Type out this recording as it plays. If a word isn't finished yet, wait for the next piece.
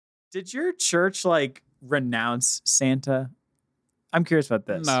Did your church like renounce Santa? I'm curious about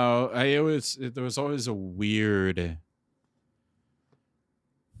this. No, there was always a weird. It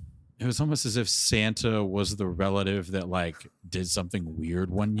was almost as if Santa was the relative that like did something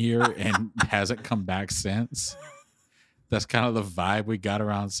weird one year and hasn't come back since. That's kind of the vibe we got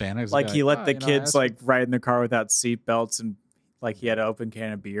around Santa. Like he let the kids like ride in the car without seatbelts, and like he had an open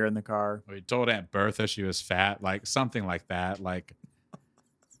can of beer in the car. He told Aunt Bertha she was fat, like something like that, like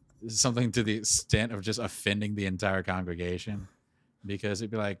something to the extent of just offending the entire congregation. Because it'd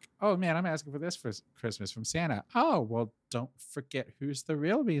be like, oh man, I'm asking for this for Christmas from Santa. Oh, well, don't forget who's the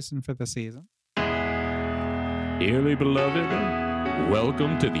real reason for the season. Dearly beloved,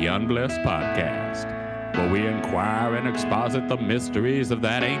 welcome to the Unblessed Podcast, where we inquire and exposit the mysteries of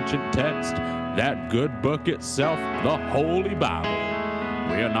that ancient text, that good book itself, the Holy Bible.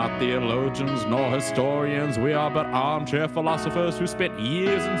 We are not theologians nor historians. We are but armchair philosophers who spent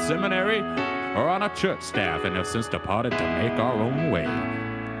years in seminary or on a church staff and have since departed to make our own way.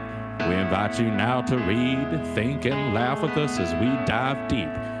 We invite you now to read, think, and laugh with us as we dive deep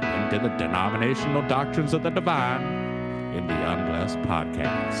into the denominational doctrines of the divine in the Unblessed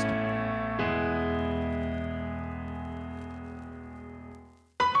Podcast.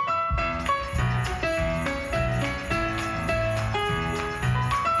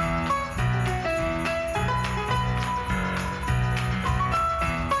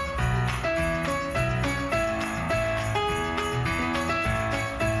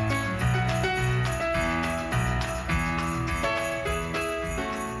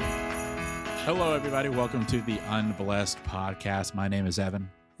 Hello, everybody. Welcome to the Unblessed Podcast. My name is Evan.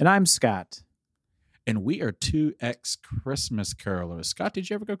 And I'm Scott. And we are two ex-Christmas carolers. Scott, did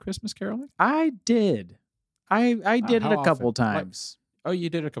you ever go Christmas caroling? I did. I did it a couple often? times. Oh, you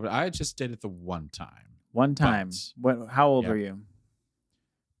did a couple. I just did it the one time. One time. How old Yeah. were you?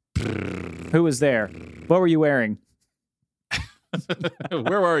 Who was there? What were you wearing?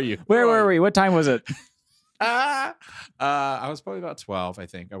 Where were you? Where were we? What time was it? I was probably about 12, I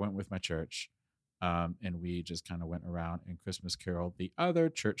think. I went with my church. And we just kind of went around and Christmas caroled the other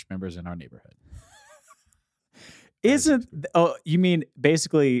church members in our neighborhood. You mean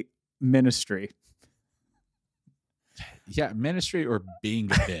basically ministry? Yeah, ministry or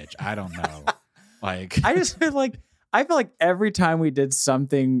being a bitch. I don't know. Like, I feel like every time we did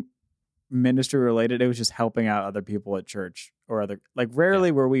something ministry related, it was just helping out other people at church or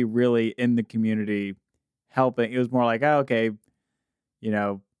rarely were we really in the community helping. It was more like, oh, okay,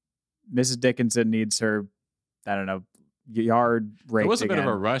 Mrs. Dickinson needs her, I don't know, yard raked. there was a again. bit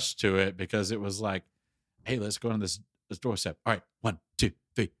of a rush to it because it was like, hey, let's go on this doorstep. All right, 1, 2,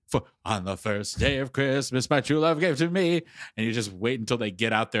 3, 4. On the first day of Christmas, my true love gave to me. And you just wait until they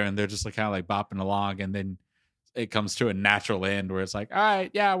get out there and they're just like kind of like bopping along. And then it comes to a natural end where it's like, all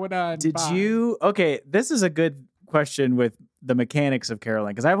right, yeah, we're done. Okay, this is a good question with the mechanics of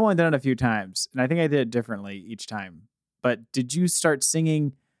caroling, because I've only done it a few times and I think I did it differently each time. But did you start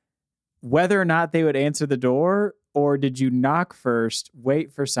singing whether or not they would answer the door, or did you knock first,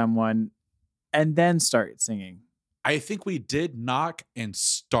 wait for someone, and then start singing? I think we did knock and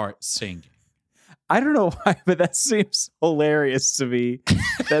start singing. I don't know why, but that seems hilarious to me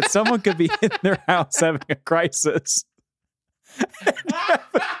that someone could be in their house having a crisis and have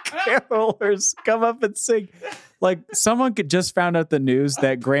carolers come up and sing. Like someone could just found out the news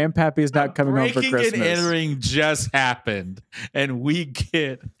that Grandpappy is not coming home for Christmas. Breaking and entering just happened, and we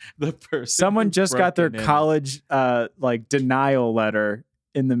get the person. Someone just got their college denial letter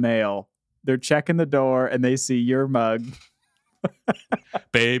in the mail. They're checking the door and they see your mug.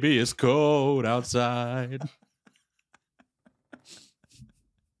 Baby, it's cold outside.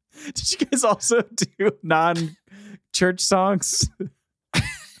 Did you guys also do non-church songs?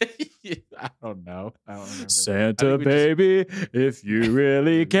 I don't know. I don't remember. Santa baby, if you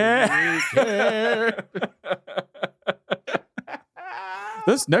really care.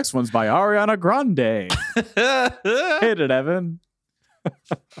 This next one's by Ariana Grande. Hit it, Evan.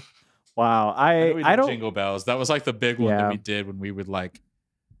 Wow. I don't Jingle Bells. That was like the big one that we did when we would like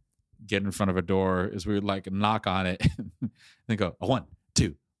get in front of a door, is we would like knock on it and then go 1,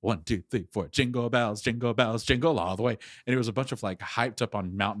 2, 1, 2, 3, 4. Jingle bells, jingle all the way. And it was a bunch of like hyped up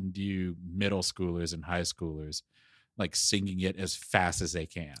on Mountain Dew middle schoolers and high schoolers, like singing it as fast as they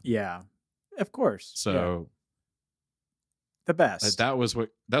can. Yeah, of course. So the best.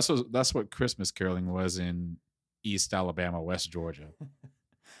 That's what Christmas caroling was in East Alabama, West Georgia.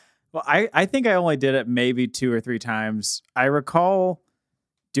 Well, I think I only did it maybe 2 or 3 times. I recall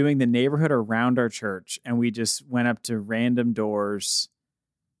doing the neighborhood around our church, and we just went up to random doors,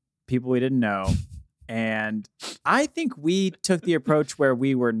 people we didn't know, And I think we took the approach where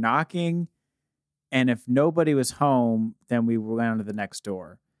we were knocking, and if nobody was home, then we went on to the next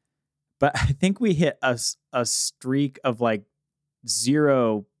door. But I think we hit a streak of like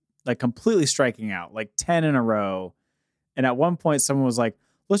 0, like completely striking out, like 10 in a row. And at one point, someone was like,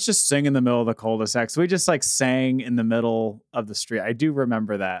 let's just sing in the middle of the cul-de-sac. So we just like sang in the middle of the street. I do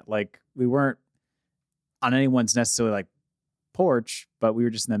remember that. Like we weren't on anyone's necessarily like porch, but we were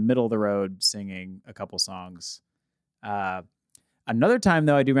just in the middle of the road singing a couple songs. Another time,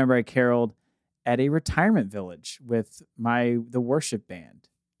 though, I do remember I caroled at a retirement village with the worship band.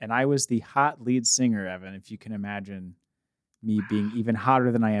 And I was the hot lead singer, Evan, if you can imagine me being even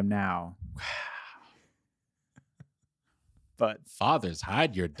hotter than I am now. Wow. But fathers,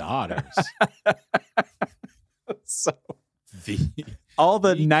 hide your daughters. So all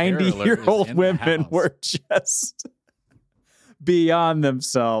the 90-year-old women were just beyond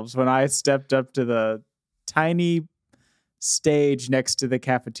themselves when I stepped up to the tiny stage next to the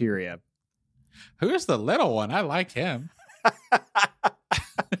cafeteria. Who's the little one? I like him.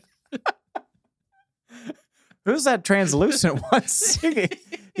 Who's that translucent one singing?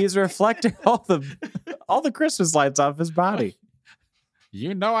 He's reflecting all the Christmas lights off his body.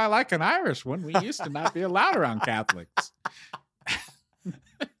 You know I like an Irish one. We used to not be allowed around Catholics.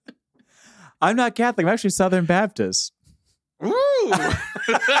 I'm not Catholic. I'm actually Southern Baptist. Ooh.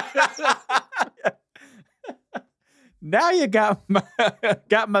 Now you got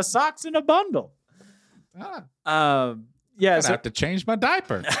my socks in a bundle. Yeah, I have to change my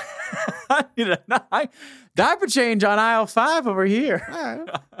diaper. Diaper change on aisle 5 over here.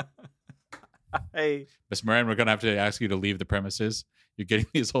 Hey, Miss Moran, we're gonna have to ask you to leave the premises. You're getting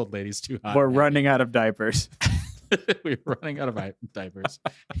these old ladies too hot. We're running out of diapers. We're running out of diapers.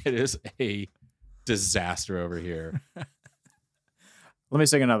 It is a disaster over here. Let me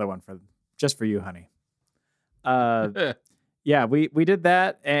sing another one just for you, honey. Yeah, we did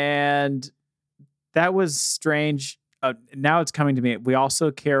that, and that was strange. Now it's coming to me. We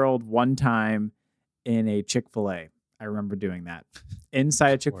also caroled one time in a Chick-fil-A. I remember doing that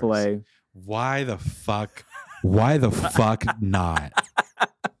inside a Chick-fil-A. Why the fuck? Why the fuck not?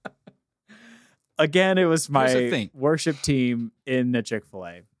 Again, it was my worship team in the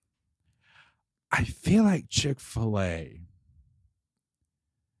Chick-fil-A. I feel like Chick-fil-A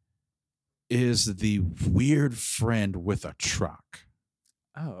is the weird friend with a truck.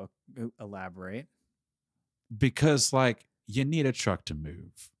 Oh, elaborate. Because like you need a truck to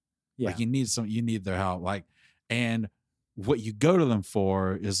move. Yeah. Like you need their help. Like, and what you go to them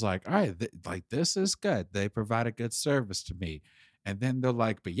for is like, all right, like this is good. They provide a good service to me. And then they're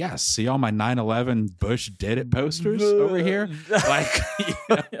like, but yes, see all my 9/11 Bush did it posters over here? Like,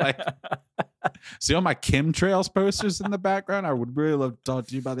 like see all my chemtrails posters in the background? I would really love to talk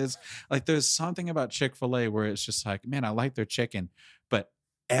to you about this. Like there's something about Chick-fil-A where it's just like, man, I like their chicken. But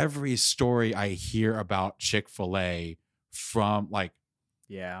every story I hear about Chick-fil-A from like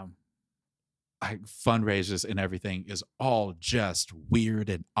fundraisers and everything is all just weird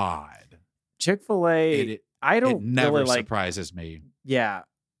and odd. Chick-fil-A, it never really surprises me. Yeah.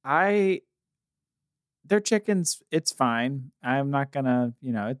 Their chicken's, it's fine. I'm not gonna,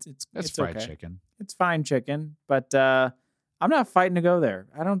 it's fried okay. chicken. It's fine chicken, but I'm not fighting to go there.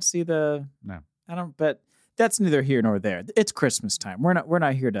 I don't see but that's neither here nor there. It's Christmas time. We're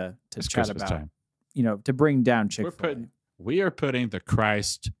not here to chat Christmas about time. To bring down Chick-fil-A. We are putting the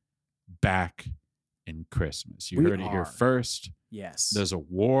Christ back in Christmas. You heard it here first. Yes. There's a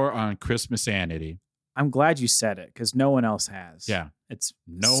war on Christmasanity. I'm glad you said it because no one else has. Yeah. It's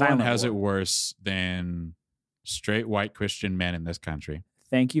no one has it worse than straight white Christian men in this country.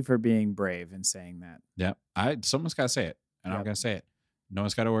 Thank you for being brave and saying that. Yep. Someone's got to say it, and I'm going to say it. No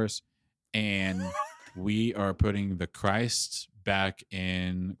one's got it worse. And we are putting the Christ back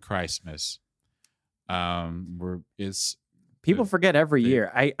in Christmas. People forget every year.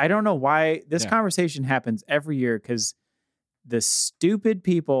 I don't know why this conversation happens every year because the stupid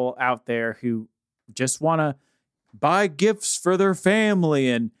people out there who just want to buy gifts for their family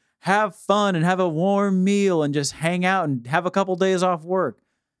and have fun and have a warm meal and just hang out and have a couple days off work.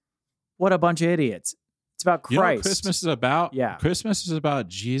 What a bunch of idiots. It's about Christ. You know what Christmas is about? Yeah. Christmas is about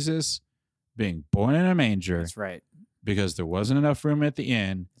Jesus being born in a manger. That's right. Because there wasn't enough room at the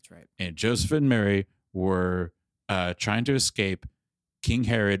inn. That's right. And Joseph and Mary were trying to escape King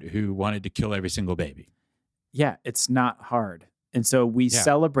Herod, who wanted to kill every single baby. Yeah, it's not hard. And so we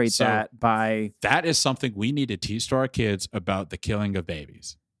celebrate that by... That is something we need to teach to our kids about the killing of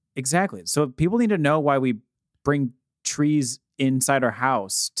babies. Exactly. So people need to know why we bring trees inside our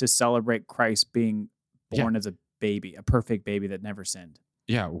house to celebrate Christ being born as a baby, a perfect baby that never sinned.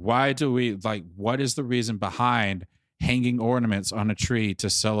 Yeah. Why do we what is the reason behind hanging ornaments on a tree to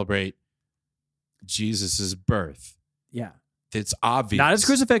celebrate Jesus's birth? Yeah. It's obvious. Not his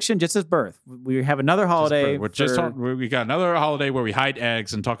crucifixion, just his birth. We have another holiday. We got another holiday where we hide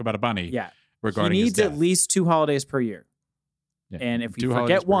eggs and talk about a bunny. Yeah. Regarding he needs his death. at least 2 holidays per year. Yeah. And if we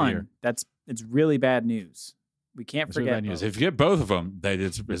forget one, it's really bad news. We can't forget really bad news. If you get both of them, that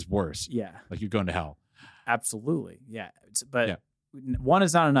it's worse. Yeah. Like you're going to hell. Absolutely. Yeah. But one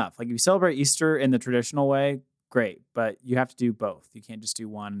is not enough. Like if you celebrate Easter in the traditional way, great. But you have to do both. You can't just do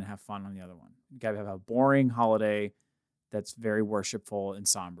one and have fun on the other one. You got to have a boring holiday that's very worshipful and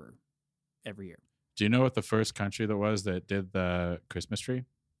somber every year. Do you know what the first country that was that did the Christmas tree?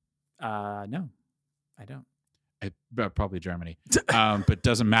 No, I don't. Probably Germany. But it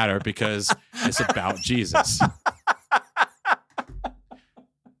doesn't matter because it's about Jesus.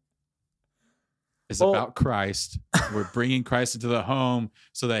 It's about Christ. We're bringing Christ into the home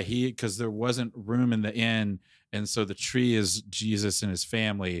so that because there wasn't room in the inn. And so the tree is Jesus and his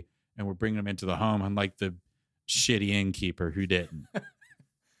family. And we're bringing them into the home, unlike the shitty innkeeper who didn't.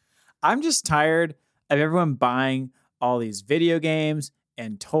 I'm just tired of everyone buying all these video games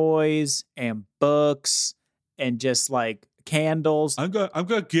and toys and books and just like candles. I'm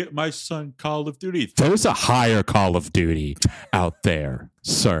gonna get my son Call of Duty. There's a higher Call of Duty out there,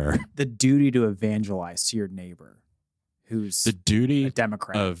 sir. The duty to evangelize to your neighbor who's the duty a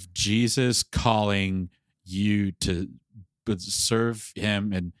Democrat of Jesus calling you to serve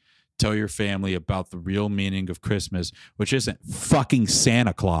him and tell your family about the real meaning of Christmas, which isn't fucking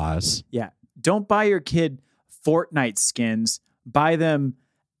Santa Claus. Yeah. Don't buy your kid Fortnite skins. Buy them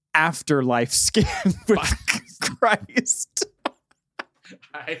afterlife skin with Christ.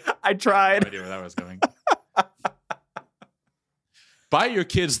 I tried. I have no idea where that was going. Buy your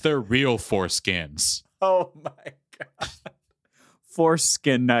kids their real foreskins. Oh my God.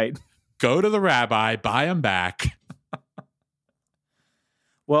 Foreskin night. Go to the rabbi, buy them back.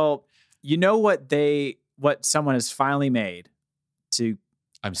 Well, you know what someone has finally made to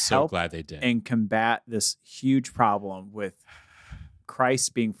I'm so glad they did. And combat this huge problem with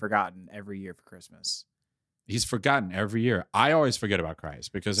Christ being forgotten every year for Christmas. He's forgotten every year. I always forget about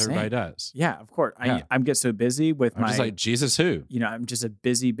Christ because everybody does. Yeah, of course. Yeah. I get so busy with I'm just like, Jesus who? I'm just a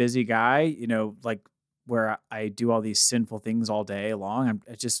busy guy, like where I do all these sinful things all day long.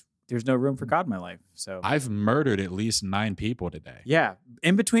 There's no room for God in my life. So I've murdered at least 9 people today. Yeah.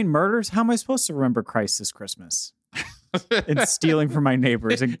 In between murders, how am I supposed to remember Christ this Christmas? And stealing from my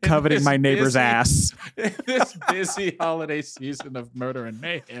neighbors and coveting my neighbor's ass. In this busy holiday season of murder and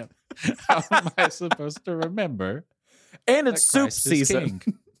mayhem, how am I supposed to remember? And it's soup season.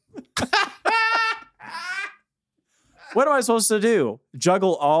 What am I supposed to do?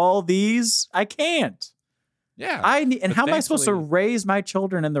 Juggle all these? I can't. Yeah. How am I supposed to raise my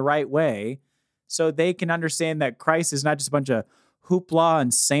children in the right way so they can understand that Christ is not just a bunch of hoopla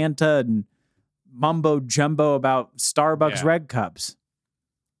and Santa and mumbo jumbo about Starbucks red cups?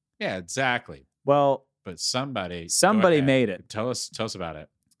 Yeah, exactly. Well, but somebody made it. Tell us about it.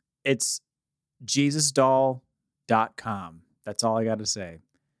 It's JesusDoll.com. That's all I got to say.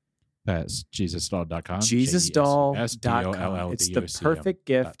 That's JesusDoll.com. JesusDoll.com. It's the perfect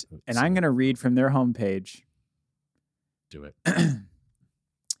gift. And I'm going to read from their homepage. Do it.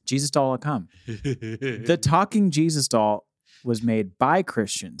 JesusDoll.com. The Talking Jesus Doll was made by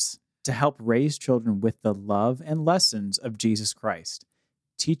Christians to help raise children with the love and lessons of Jesus Christ.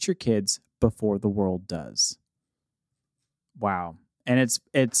 Teach your kids before the world does. Wow. And it's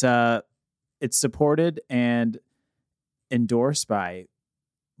supported and endorsed by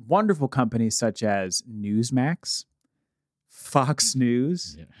wonderful companies such as Newsmax, Fox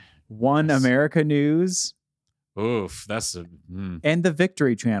News, One America News. Oof, and the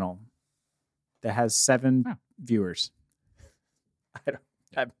Victory Channel that has 7 viewers. I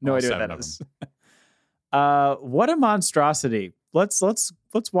have no idea what that is. What a monstrosity. Let's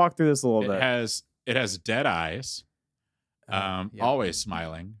walk through this a little bit. It has dead eyes. Always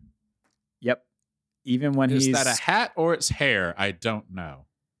smiling. Yep. Even when is that a hat or it's hair? I don't know.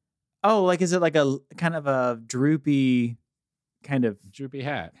 Oh, like is it like a kind of a droopy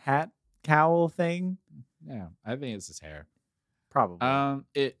hat cowl thing? Yeah, I think it's his hair. Probably.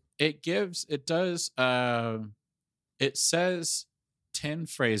 It says 10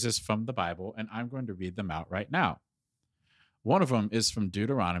 phrases from the Bible, and I'm going to read them out right now. One of them is from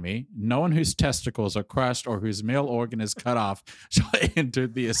Deuteronomy. No one whose testicles are crushed or whose male organ is cut off shall enter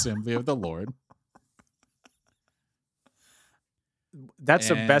the assembly of the Lord. That's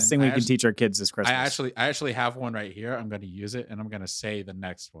the best thing we can teach our kids this Christmas. I actually have one right here. I'm going to use it, and I'm going to say the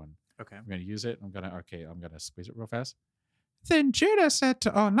next one. Okay. I'm going to use it. I'm going to squeeze it real fast. Then Judah said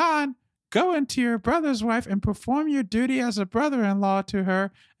to Onan, "Go into your brother's wife and perform your duty as a brother-in-law to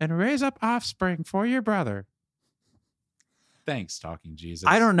her and raise up offspring for your brother." Thanks, talking Jesus.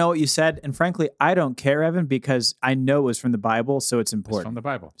 I don't know what you said, and frankly, I don't care, Evan, because I know it was from the Bible, so it's important. It's from the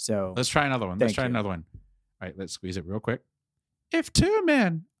Bible. So let's try another one. Thank you. All right, let's squeeze it real quick. If two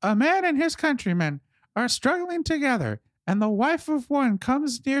men, a man and his countryman, are struggling together, and the wife of one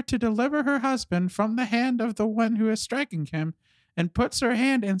comes near to deliver her husband from the hand of the one who is striking him, and puts her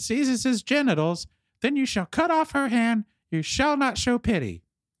hand and seizes his genitals, then you shall cut off her hand. You shall not show pity.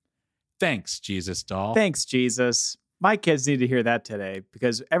 Thanks, Jesus doll. Thanks, Jesus. My kids need to hear that today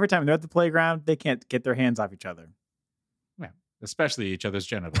because every time they're at the playground, they can't get their hands off each other. Yeah, especially each other's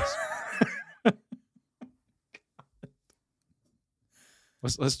genitals.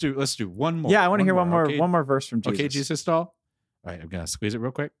 Let's do one more. Yeah, I want to hear one more. Okay? One more verse from Jesus. Okay, Jesus doll. All right, I'm gonna squeeze it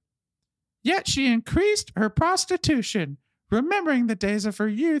real quick. Yet she increased her prostitution, remembering the days of her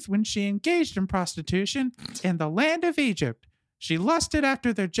youth when she engaged in prostitution in the land of Egypt. She lusted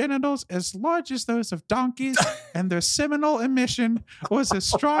after their genitals as large as those of donkeys, and their seminal emission was as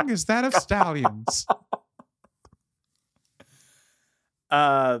strong as that of stallions.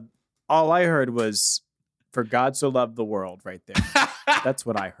 All I heard was, "For God so loved the world," right there. That's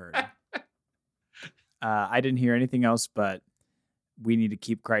what I heard. I didn't hear anything else, but we need to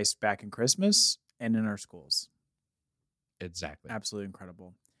keep Christ back in Christmas and in our schools. Exactly. Absolutely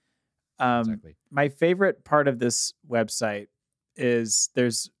incredible. Exactly. My favorite part of this website is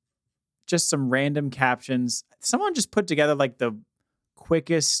there's just some random captions. Someone just put together like the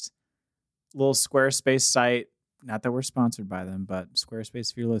quickest little Squarespace site. Not that we're sponsored by them, but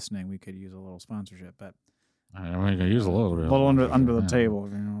Squarespace, if you're listening, we could use a little sponsorship. But I mean, we could use a little bit. A little under the table.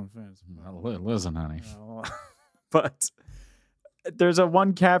 You know what I'm saying? Listen, honey. But there's a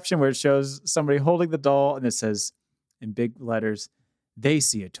one caption where it shows somebody holding the doll, and it says in big letters, "They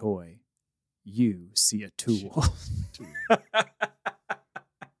see a toy. You see a tool."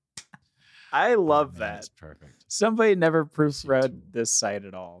 I love that. That's perfect. Somebody never proofread this site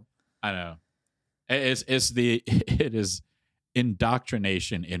at all. I know. It is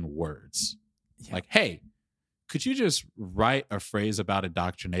indoctrination in words. Yeah. Like, hey, could you just write a phrase about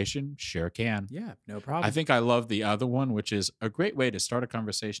indoctrination? Sure can. Yeah, no problem. I think I love the other one, which is a great way to start a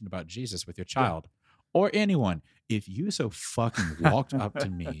conversation about Jesus with your child or anyone. If you so fucking walked up to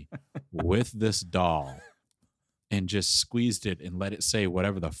me with this doll and just squeezed it and let it say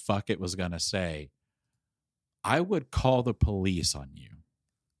whatever the fuck it was going to say, I would call the police on you.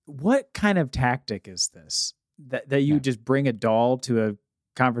 What kind of tactic is this? That you just bring a doll to a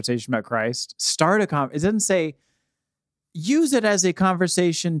conversation about Christ? Start a it doesn't say use it as a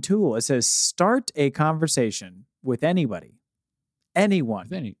conversation tool. It says start a conversation with anybody. Anyone.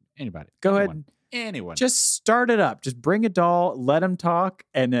 With anybody. Go ahead. Anyone. Just start it up. Just bring a doll, let them talk,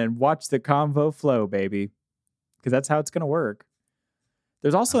 and then watch the convo flow, baby. Because that's how it's going to work.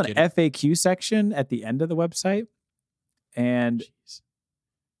 There's also an FAQ section at the end of the website. And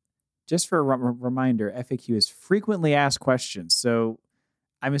just for a reminder, FAQ is frequently asked questions. So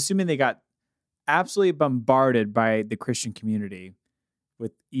I'm assuming they got absolutely bombarded by the Christian community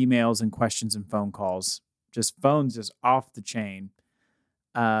with emails and questions and phone calls. Just phones just off the chain.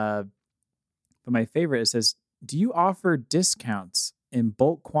 But my favorite, it says, "Do you offer discounts in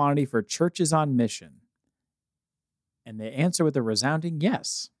bulk quantity for churches on mission?" And they answer with a resounding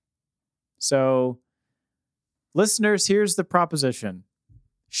yes. So, listeners, here's the proposition.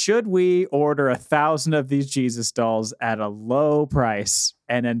 Should we order 1,000 of these Jesus dolls at a low price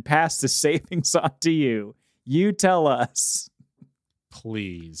and then pass the savings on to you? You tell us.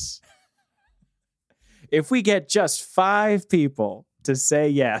 Please. If we get just 5 people to say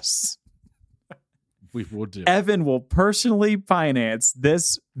yes, we will do. Evan will personally finance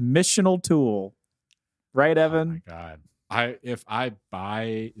this missional tool. Right, Evan? Oh my God. If I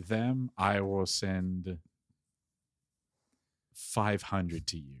buy them, I will send 500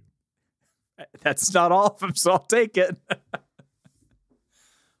 to you. That's not all of them, so I'll take it.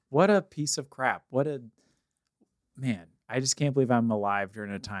 What a piece of crap. Man, I just can't believe I'm alive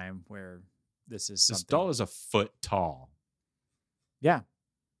during a time where this is something. This doll is a foot tall. Yeah.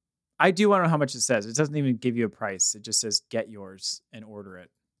 I do want to know how much it says. It doesn't even give you a price. It just says get yours and order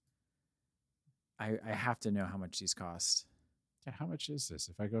it. I have to know how much these cost. Yeah, how much is this?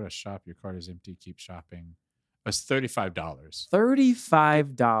 If I go to shop, your cart is empty, keep shopping. It's $35.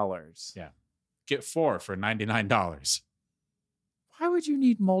 $35. Yeah. Get 4 for $99. Why would you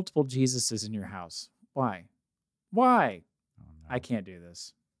need multiple Jesuses in your house? Why? Why? Oh, no. I can't do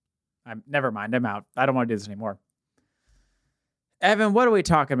this. Never mind. I'm out. I don't want to do this anymore. Evan, what are we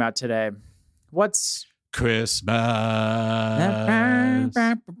talking about today? Christmas.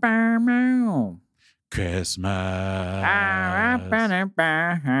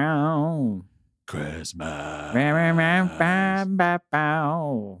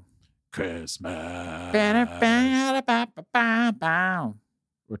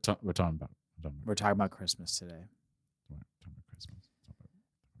 We're talking about Christmas today.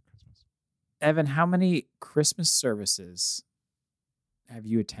 Evan, how many Christmas services have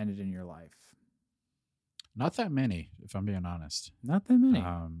you attended in your life? Not that many, if I'm being honest. Not that many.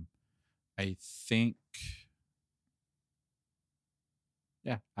 I think,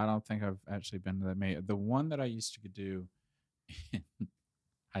 I don't think I've actually been to that many. The one that I used to do in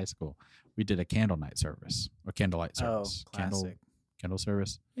high school, we did a candlelight service. Oh, classic. Candle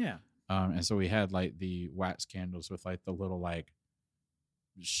service. Yeah. And so we had like the wax candles with like the little like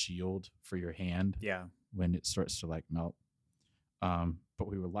shield for your hand. Yeah. When it starts to like melt. But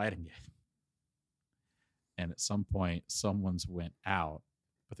we were lighting it. And at some point, someone's went out,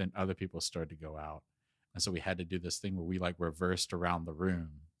 but then other people started to go out. And so we had to do this thing where we like reversed around the room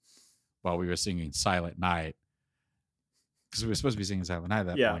while we were singing Silent Night. Because we were supposed to be singing Silent Night at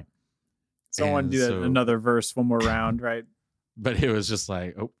that point. Someone do another verse, one more round, right? But it was just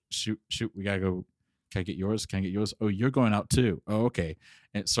like, oh, shoot, we got to go. Can I get yours? Oh, you're going out too. Oh, okay.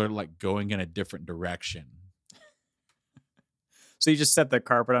 And it's sort of like going in a different direction. So you just set the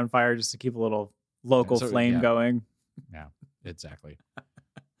carpet on fire just to keep a little local flame going. Yeah, exactly.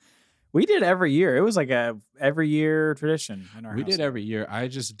 We did every year. It was like a every year tradition in our house. We did every year. I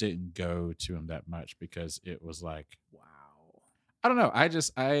just didn't go to them that much because it was like, wow. I don't know. I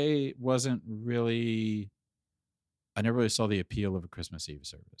never really saw the appeal of a Christmas Eve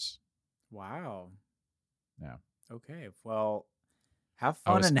service. Wow. Yeah. Okay. Well, have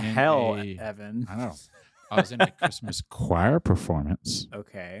fun in hell, Evan. I know. I was in a Christmas choir performance.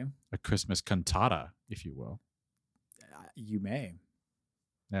 Okay. A Christmas cantata, if you will. You may.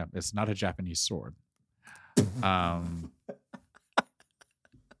 Yeah, it's not a Japanese sword. But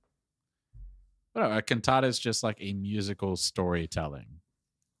no, a cantata is just like a musical storytelling.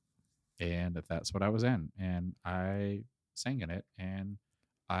 And that's what I was in. And I sang in it, and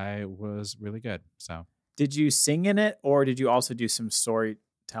I was really good. So, did you sing in it, or did you also do some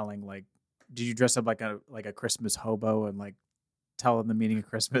storytelling? Like, did you dress up like a Christmas hobo and like tell them the meaning of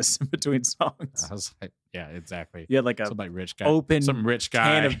Christmas in between songs? I was like, yeah, exactly. You had like some rich guy, some rich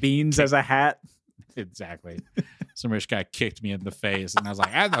can of beans as a hat. Exactly. Some rich guy kicked me in the face, and I was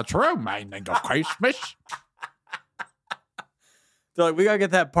like, "And the true meaning of Christmas." They're like, we gotta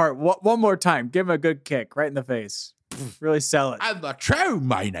get that part one more time. Give him a good kick right in the face. Really sell it. And the true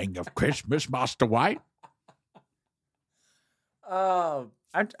meaning of Christmas, Master White. I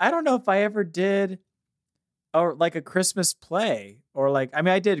don't know if I ever did, or like a Christmas play, or like, I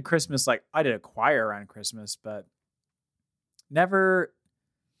mean, I did Christmas, like I did a choir around Christmas, but never.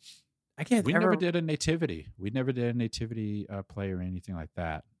 We never did a nativity. We never did a nativity play or anything like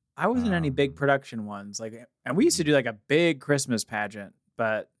that. I wasn't in any big production ones, like, and we used to do like a big Christmas pageant,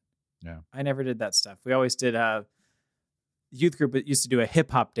 but yeah, I never did that stuff. We always did youth group used to do a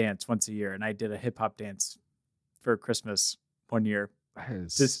hip hop dance once a year, and I did a hip hop dance for Christmas one year to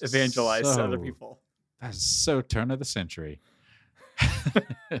evangelize other people. That's so turn of the century.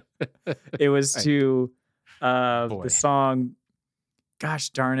 It was to the song, gosh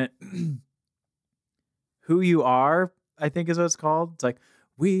darn it, Who You Are, I think is what it's called. It's like,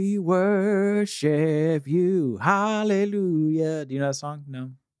 we worship you, hallelujah. Do you know that song?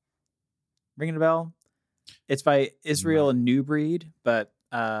 No. Ringing a bell? It's by Israel and New Breed, but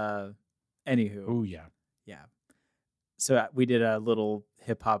anywho. Oh yeah. Yeah. So we did a little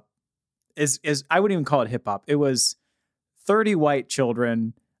hip hop. Is I wouldn't even call it hip hop. It was 30 white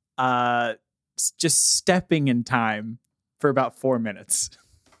children just stepping in time for about 4 minutes.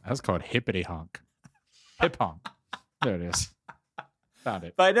 That's called hippity honk. Hip honk. There it is. Found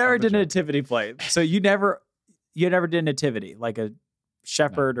it. But I never did a nativity play. So you never did nativity, like a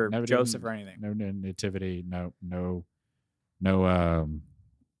shepherd or Joseph or anything. No nativity. No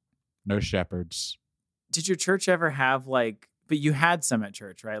shepherds. Did your church ever have like? But you had some at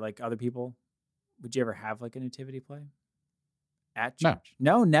church, right? Like other people. Would you ever have like a nativity play at church?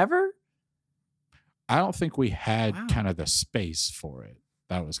 No, never. I don't think we had kind of the space for it.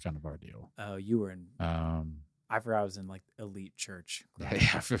 That was kind of our deal. Oh, you were in. I forgot I was in like elite church.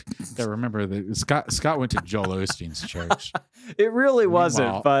 Yeah, I remember that Scott went to Joel Osteen's church. It really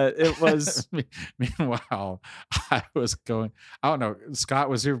wasn't, but it was. Meanwhile, I was going. I don't know, Scott,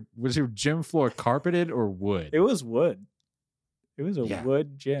 was your gym floor carpeted or wood? It was wood. It was a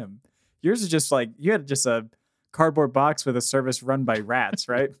wood gym. Yours is just like you had just a cardboard box with a service run by rats,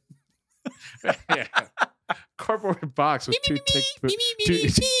 right? Yeah. cardboard box with two tick.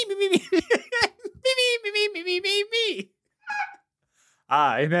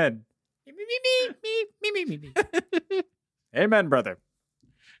 Ah, amen. Amen, brother.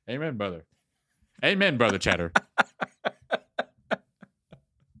 Amen, brother. Amen, brother Cheddar.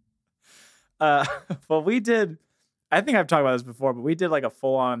 Well, we did, I think I've talked about this before, but we did like a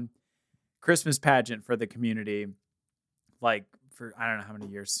full-on Christmas pageant for the community, like for, I don't know how many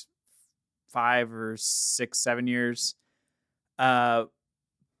years, 5 or 6, 7 years.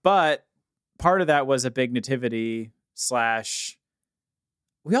 But part of that was a big nativity /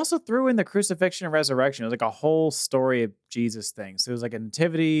 we also threw in the crucifixion and resurrection. It was like a whole story of Jesus thing. So it was like a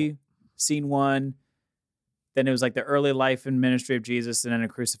nativity, scene 1. Then it was like the early life and ministry of Jesus, and then a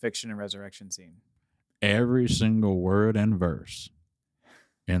crucifixion and resurrection scene. Every single word and verse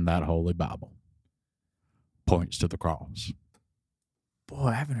in that Holy Bible points to the cross. Boy,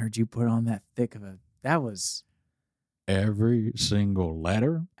 I haven't heard you put on that thick of a... That was... Every single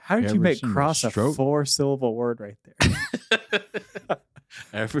letter. How did you make cross a 4-syllable word right there?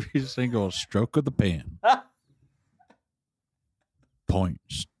 Every single stroke of the pen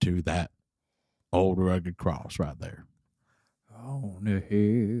points to that old rugged cross right there. On a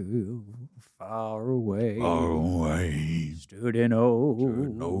hill far away, stood an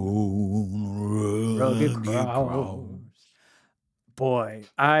old rugged cross. Boy,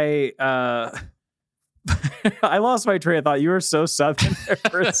 I I lost my train of thought. You were so Southern there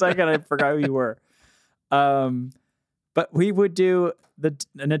for a second. I forgot who you were. But we would do the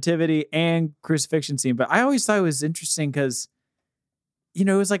nativity and crucifixion scene. But I always thought it was interesting because, you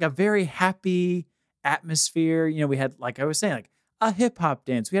know, it was like a very happy atmosphere. You know, we had, like I was saying, like a hip hop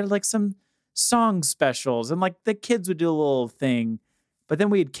dance. We had like some song specials, and like the kids would do a little thing. But then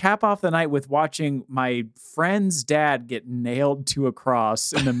we'd cap off the night with watching my friend's dad get nailed to a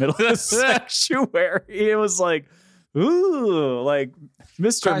cross in the middle of the sanctuary. It was like, ooh, like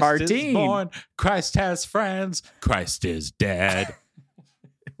Mr. Christ Martin. Is born. Christ has friends. Christ is dead.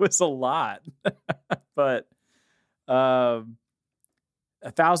 It was a lot. But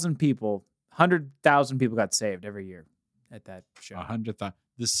 1,000 people, 100,000 people got saved every year at that show. 100,000.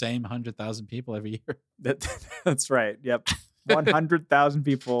 The same 100,000 people every year. That's right. Yep. 100,000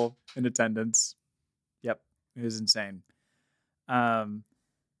 people in attendance. Yep. It was insane. But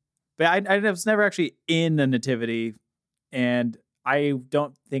I was never actually in a nativity, and I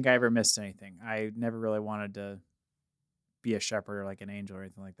don't think I ever missed anything. I never really wanted to be a shepherd or like an angel or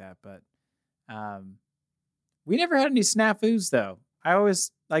anything like that. But we never had any snafus though. I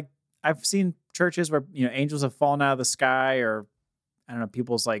always I've seen churches where, you know, angels have fallen out of the sky, or I don't know,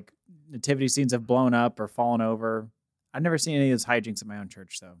 people's like nativity scenes have blown up or fallen over. I've never seen any of those hijinks at my own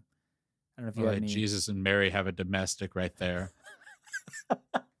church, though. I don't know if you have any. Jesus and Mary have a domestic right there.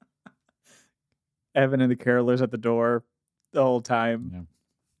 Evan and the carolers at the door the whole time. Yeah.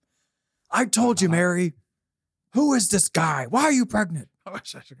 I told you, Mary. Who is this guy? Why are you pregnant? Who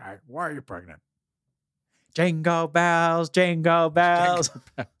is this guy? Why are you pregnant? Jingle bells, jingle bells. Jingle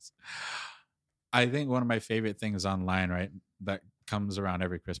bells. I think one of my favorite things online, right, that comes around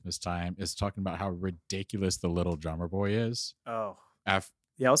every Christmas time is talking about how ridiculous the Little Drummer Boy is. Oh. Yeah,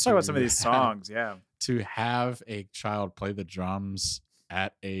 let's talk about some of these songs. Yeah. To have a child play the drums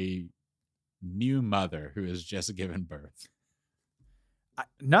at a new mother who has just given birth.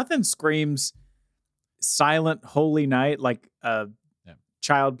 Nothing screams Silent Holy Night like a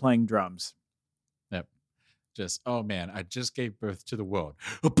child playing drums. Yep. Just, oh man, I just gave birth to the world.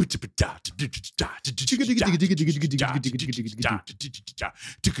 Watch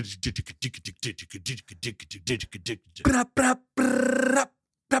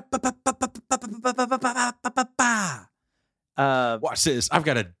this. I've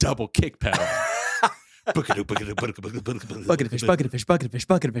got a double kick pedal. Bucket of fish, bucket of fish, bucket of fish,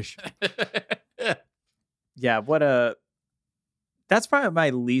 bucket of fish. Yeah, that's probably my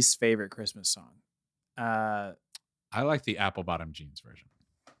least favorite Christmas song. I like the Apple Bottom Jeans version.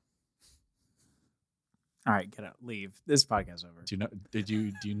 All right, get out, leave. This podcast's over.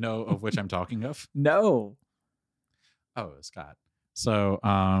 Do you know of which I'm talking of? No. Oh, Scott. So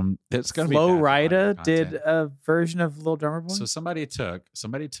it's gonna Flo Rida did a version of Little Drummer Boy. So somebody took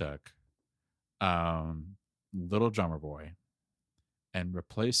Little Drummer Boy and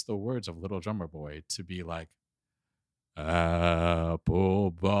replaced the words of Little Drummer Boy to be like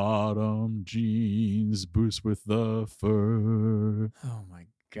apple bottom jeans, boots with the fur. Oh my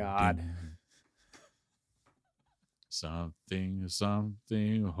God. Something,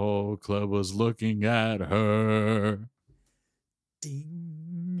 whole club was looking at her.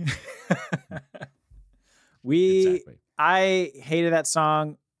 Ding. I hated that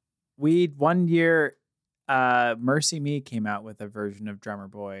song. One year, Mercy Me came out with a version of Drummer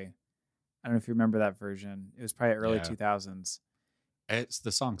Boy. I don't know if you remember that version. It was probably early 2000s.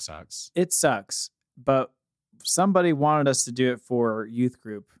 The song sucks. It sucks, but somebody wanted us to do it for youth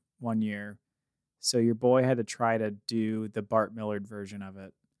group one year. So your boy had to try to do the Bart Millard version of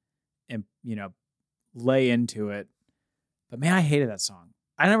it and, lay into it. But man, I hated that song.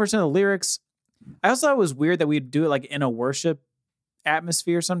 I never saw the lyrics. I also thought it was weird that we'd do it like in a worship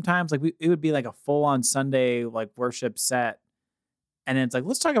atmosphere sometimes. Like it would be like a full on Sunday like worship set. And then it's like,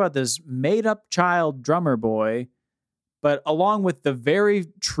 let's talk about this made up child drummer boy, but along with the very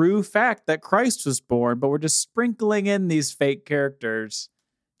true fact that Christ was born, but we're just sprinkling in these fake characters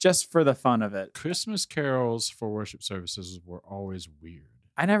just for the fun of it. Christmas carols for worship services were always weird.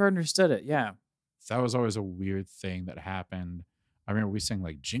 I never understood it. Yeah. That was always a weird thing that happened. I remember we sang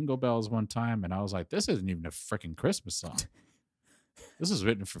like Jingle Bells one time, and I was like, this isn't even a freaking Christmas song. This is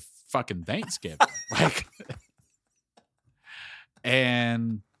written for fucking Thanksgiving. Like,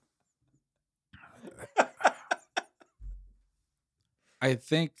 and I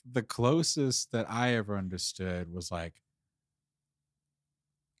think the closest that I ever understood was like,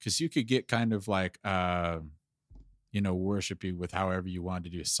 because you could get kind of like, worshipy with however you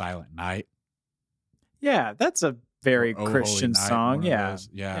wanted to do Silent Night. Yeah, that's a very Christian song. Yeah.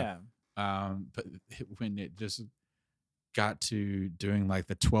 But when it just got to doing like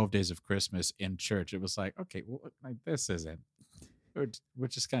the 12 days of Christmas in church, it was like, okay, well, like this isn't. We're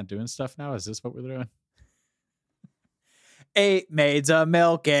just kind of doing stuff now. Is this what we're doing? 8 maids a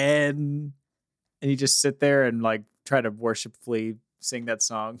milking, and you just sit there and like try to worshipfully sing that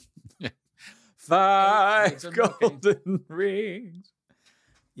song. 5 golden rings.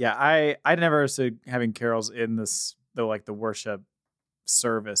 Yeah, I never understood having carols in the worship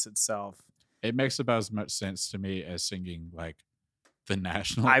service itself. It makes about as much sense to me as singing like the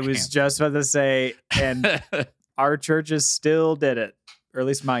national anthem. I was just about to say, and our churches still did it, or at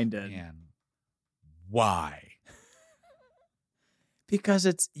least mine did. And why?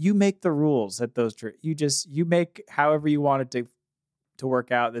 Because you make the rules at those churches. You make however you want it to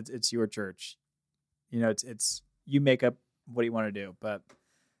work out. It's your church. It's you make up what you want to do. But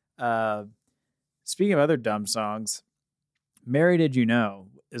speaking of other dumb songs, Mary Did You Know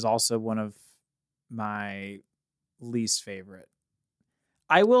is also one of my least favorite.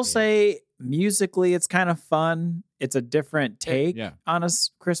 I will say musically it's kind of fun. It's a different take on a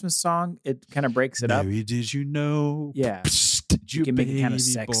Christmas song. It kind of breaks it up. Mary, did you know? Yeah. You can make it kind of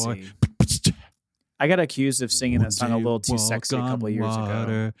sexy. Boy. I got accused of singing that song a little too sexy a couple of years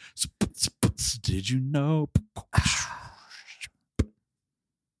ago. Did you know?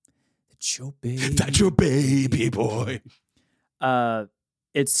 That's your baby boy.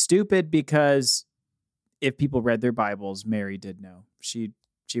 It's stupid because if people read their Bibles, Mary did know. She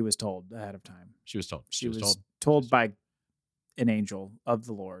was told ahead of time. She was told. She was told by an angel of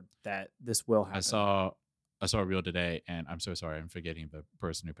the Lord that this will happen. I saw a reel today, and I'm so sorry. I'm forgetting the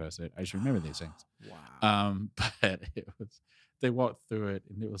person who posted it. I should remember these things. Wow. But they walked through it,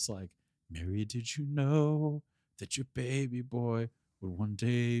 and it was like, Mary, did you know that your baby boy would one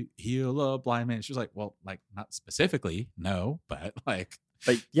day heal a blind man? She was like, well, like not specifically, no, but like,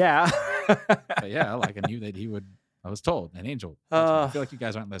 but yeah, like I knew that he would. I was told an angel. I feel like you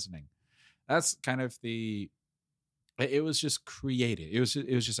guys aren't listening. That's kind of it was just created. It was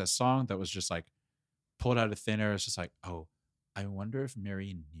just a song that was just like pulled out of thin air. It's just like, oh, I wonder if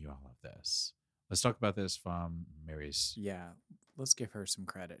Mary knew all of this. Let's talk about this from Mary's. Yeah, let's give her some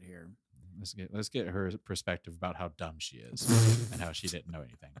credit here. Let's get her perspective about how dumb she is and how she didn't know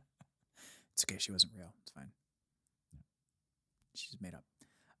anything. It's okay. She wasn't real. It's fine. She's made up.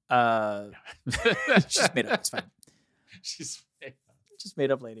 She's made up. It's fine. She's made up. Just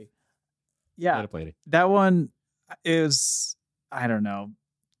made up lady. Yeah. Made up lady. That one is, I don't know.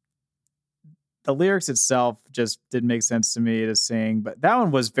 The lyrics itself just didn't make sense to me to sing, but that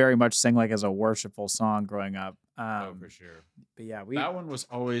one was very much sang like as a worshipful song growing up. For sure. But yeah, that one was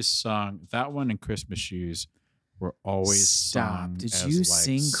always sung. That one and Christmas Shoes were always sung. Did you like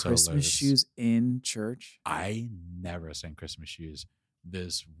sing solos. Christmas Shoes in church? I never sang Christmas Shoes.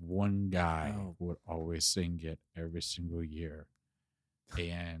 This one guy would always sing it every single year.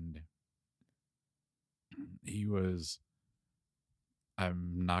 And he was,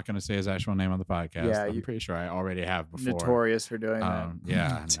 I'm not going to say his actual name on the podcast. Yeah, I'm pretty sure I already have before. Notorious for doing that.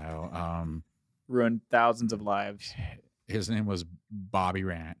 Yeah, no. Ruined thousands of lives. His name was Bobby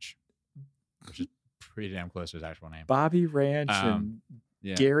Ranch, which is pretty damn close to his actual name. Bobby Ranch and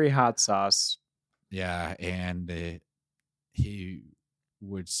Gary Hot Sauce. Yeah, and he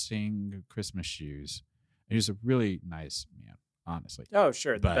would sing Christmas Shoes. He was a really nice man, honestly. Oh,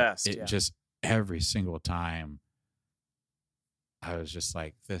 sure, the but best. It just every single time I was just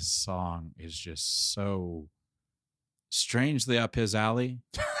like, this song is just so strangely up his alley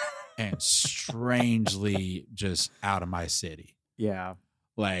and strangely just out of my city. Yeah.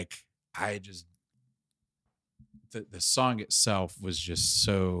 Like, I just, the song itself was just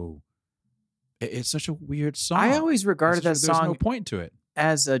so, it's such a weird song. I always regarded that song, there's no point to it,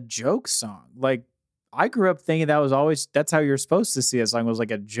 as a joke song. Like, I grew up thinking that's how you're supposed to see a song, was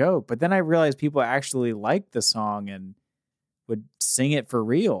like a joke. But then I realized people actually liked the song and would sing it for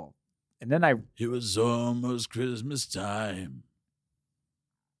real. And then it was almost Christmas time,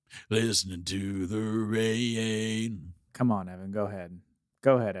 listening to the rain. Come on, Evan, go ahead.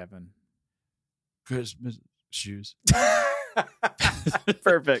 Go ahead, Evan. Christmas shoes.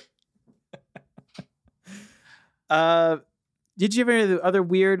 Perfect. Did you have any other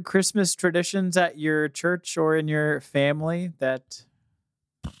weird Christmas traditions at your church or in your family that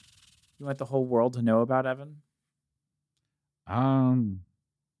you want the whole world to know about, Evan? I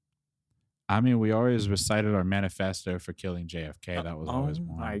mean, we always recited our manifesto for killing JFK. That was always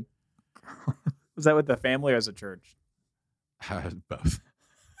one. Was that with the family or as a church? Both.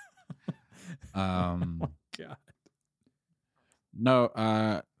 Oh my God.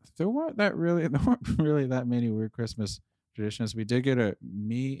 No, there weren't really that many weird Christmas traditions. We did get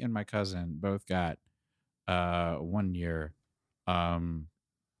me and my cousin both got 1 year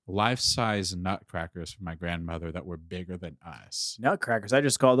life-size nutcrackers from my grandmother that were bigger than us. Nutcrackers? I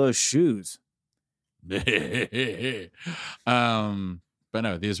just call those shoes. But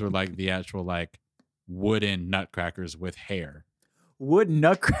no, these were like the actual like wooden nutcrackers with hair. Wooden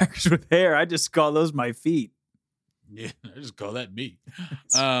nutcrackers with hair? I just call those my feet. Yeah, I just call that me.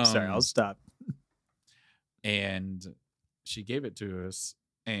 Sorry, I'll stop. And she gave it to us,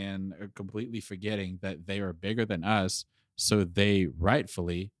 and completely forgetting that they were bigger than us, so they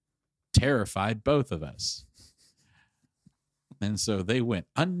rightfully terrified both of us. And so they went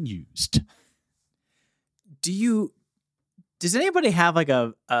unused. Does anybody have like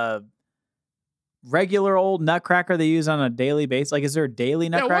a regular old nutcracker they use on a daily basis? Like, is there daily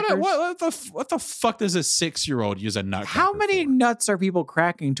nutcrackers? Yeah, what the fuck does a 6-year-old use a nutcracker How many for? nuts are people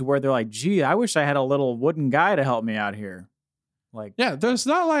cracking to where they're like, gee, I wish I had a little wooden guy to help me out here? Like, yeah, there's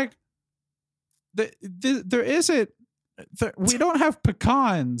not like there isn't. We don't have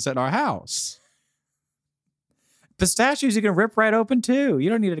pecans at our house. Pistachios you can rip right open too. You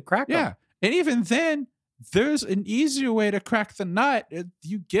don't need to crack them. Yeah, and even then, there's an easier way to crack the nut.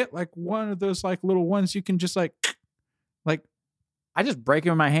 You get like one of those like little ones you can just like I just break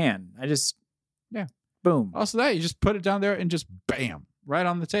them in my hand. Boom. Also that you just put it down there and just bam, right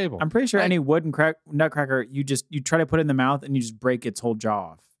on the table. I'm pretty sure any wooden nutcracker, you try to put it in the mouth and you just break its whole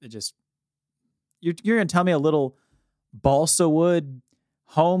jaw off. You're gonna tell me a little balsa wood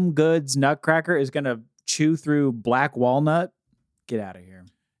home goods nutcracker is gonna chew through black walnut? Get out of here.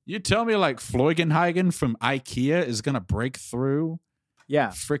 You tell me like Floigenhagen from IKEA is gonna break through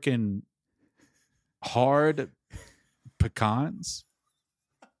freaking hard pecans?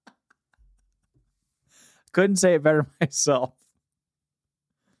 Couldn't say it better myself.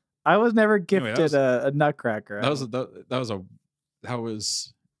 I was never gifted a nutcracker. It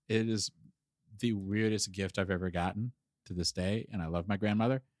is the weirdest gift I've ever gotten to this day, and I love my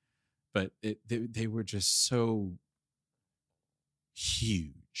grandmother, but they were just so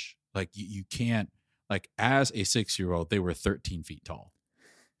huge. Like you can't, like, as a 6-year-old, they were 13 feet tall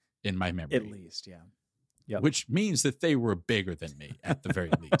in my memory. At least, yeah. Yep. Which means that they were bigger than me at the very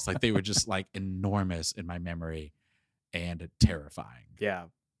least. Like they were just like enormous in my memory and terrifying. Yeah.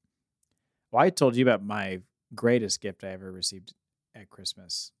 Well, I told you about my greatest gift I ever received at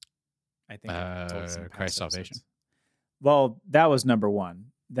Christmas. I think I told this in past Christ's episodes. salvation. Well, that was number one.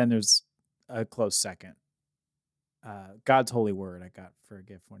 Then there's a close second. God's holy word I got for a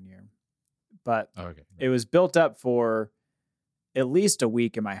gift 1 year. But it was built up for at least a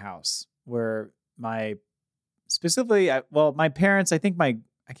week in my house where my parents, I can't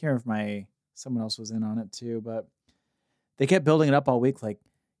remember if someone else was in on it too, but they kept building it up all week. Like,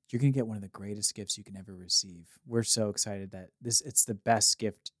 you're going to get one of the greatest gifts you can ever receive. We're so excited that it's the best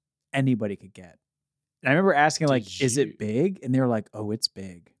gift anybody could get. And I remember asking, is it big? And they were like, oh, it's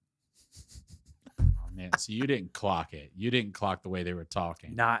big. Oh, man. So you didn't clock it. You didn't clock the way they were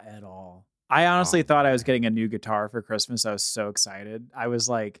talking. Not at all. I honestly thought I was getting a new guitar for Christmas. I was so excited. I was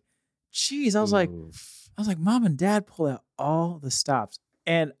like, geez, I was like, Mom and Dad pulled out all the stops.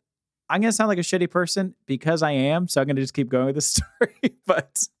 And I'm going to sound like a shitty person because I am. So I'm going to just keep going with the story.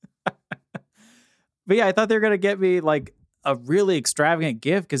 But yeah, I thought they were going to get me like a really extravagant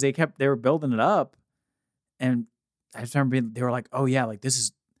gift because they were building it up. And I just remember they were like, oh yeah, like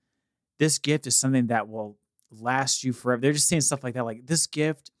this this gift is something that will last you forever. They're just saying stuff like that. Like, this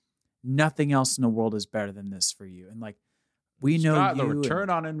gift, nothing else in the world is better than this for you. And like, we know Scott, you. The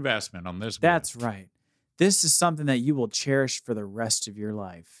return on investment on this. That's gift. right. This is something that you will cherish for the rest of your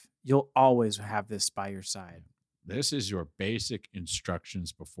life. You'll always have this by your side. This is your basic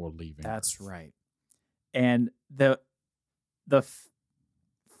instructions before leaving. That's Earth. right. And the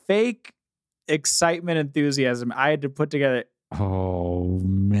fake excitement, enthusiasm I had to put together. Oh,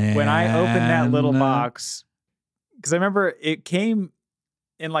 man. When I opened that little box, because I remember it came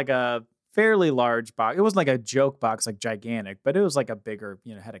in like a fairly large box. It wasn't like a joke box, like gigantic, but it was like a bigger,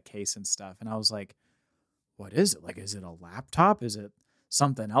 had a case and stuff. And I was like, what is it? Like, is it a laptop? Is it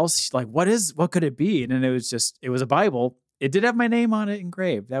something else? Like, what could it be? And then it was a Bible. It did have my name on it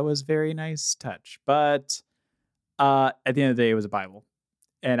engraved. That was a very nice touch. But at the end of the day, it was a Bible.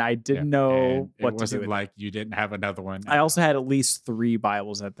 And I didn't know what to do. It wasn't like you didn't have another one. I also had at least 3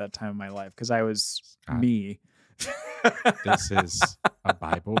 Bibles at that time in my life because I was me. This is a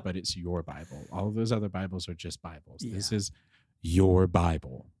Bible, but it's your Bible. All of those other Bibles are just Bibles. Yeah. This is your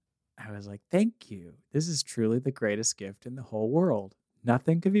Bible. I was like, thank you. This is truly the greatest gift in the whole world.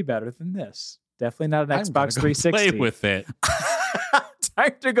 Nothing could be better than this. Definitely not an Xbox 360. Play with it.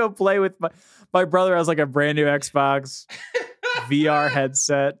 Time to go play with my brother has like a brand new Xbox VR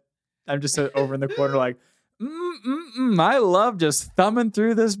headset. I'm just over in the corner like, I love just thumbing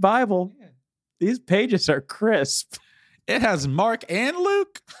through this Bible. These pages are crisp. It has Mark and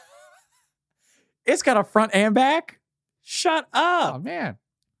Luke. It's got a front and back. Shut up. Oh, man.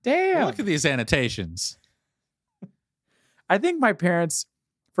 Damn. Look at these annotations. I think my parents,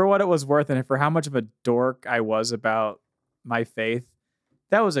 for what it was worth and for how much of a dork I was about my faith,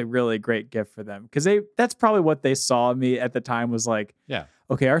 that was a really great gift for them. Because that's probably what they saw in me at the time was like, yeah,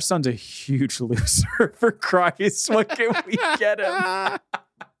 okay, our son's a huge loser for Christ. What can we get him?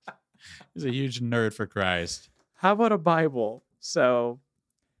 He's a huge nerd for Christ. How about a Bible? So,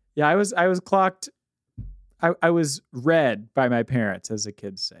 yeah, I was clocked. I was read by my parents, as the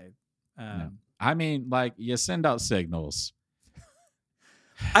kids say. I mean, like, you send out signals.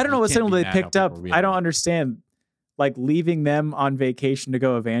 I don't know what signal they picked up. I don't understand. Like, leaving them on vacation to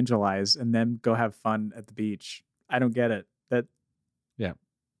go evangelize and then go have fun at the beach. I don't get it. Yeah.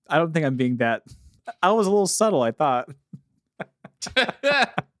 I don't think I'm being that. I was a little subtle, I thought.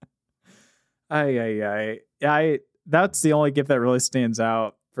 That's the only gift that really stands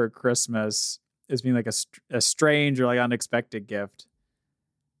out for Christmas is being like a strange or like unexpected gift.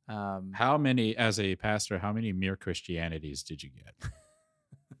 How many, as a pastor, how many mere Christianities did you get?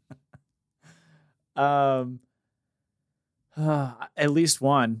 At least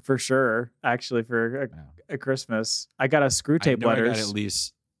one for sure. Actually, for a Christmas, I got a Screw Tape Letters. I got at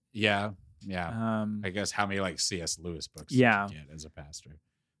least, yeah. I guess how many like C.S. Lewis books did you get as a pastor?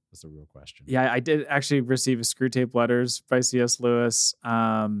 That's the real question. Yeah, I did actually receive a Screw Tape Letters by C.S. Lewis.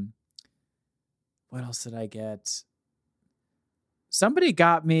 What else did I get? Somebody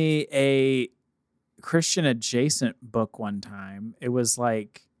got me a Christian adjacent book one time. It was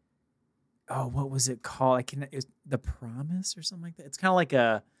like, what was it called? It was The Promise or something like that. It's kind of like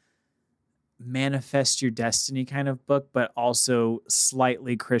a manifest your destiny kind of book, but also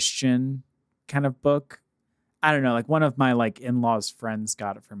slightly Christian kind of book. I don't know. Like one of my like in-laws' friends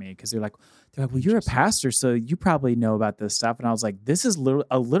got it for me because they're like, well, you're a pastor, so you probably know about this stuff. And I was like, this is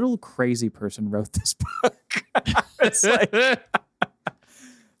a little crazy person wrote this book. It's like,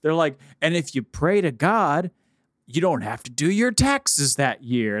 they're like, and if you pray to God, you don't have to do your taxes that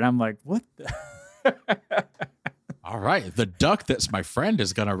year. And I'm like, what the? All right. The duck that's my friend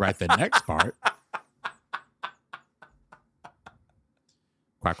is going to write the next part.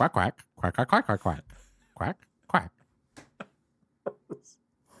 Quack, quack, quack. Quack, quack, quack, quack, quack. Quack, quack.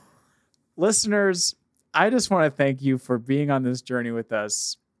 Listeners, I just want to thank you for being on this journey with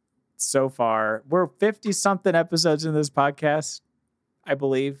us so far. We're 50-something episodes in this podcast, I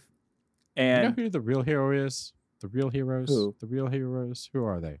believe. And you know who the real hero is? The real heroes? Who? The real heroes? Who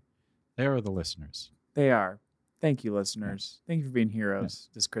are they? They are the listeners. They are. Thank you, listeners. Thank you for being heroes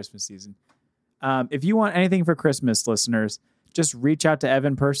this Christmas season. If you want anything for Christmas, listeners, just reach out to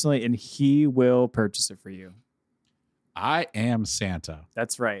Evan personally and he will purchase it for you. I am Santa.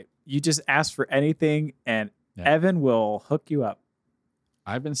 That's right. You just ask for anything and Evan will hook you up.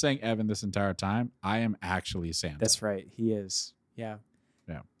 I've been saying Evan this entire time. I am actually Santa. That's right. He is. Yeah.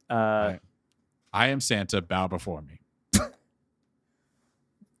 Yeah. I am Santa. Bow before me.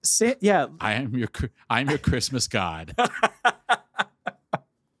 Yeah. I am your Christmas God.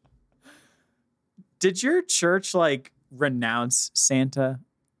 Did your church like renounce Santa?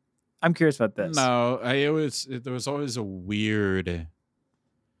 I'm curious about this. No, there was always a weird.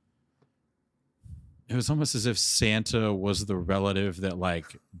 It was almost as if Santa was the relative that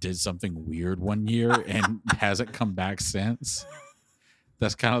like did something weird one year and hasn't come back since.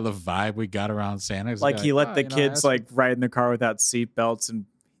 That's kind of the vibe we got around Santa. Like he let the kids like ride in the car without seatbelts, and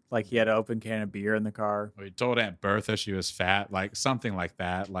like he had an open can of beer in the car. He told Aunt Bertha she was fat, like something like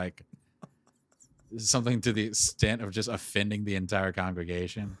that, like something to the extent of just offending the entire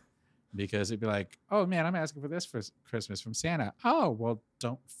congregation. Because it'd be like, oh man, I'm asking for this for Christmas from Santa. Oh, well,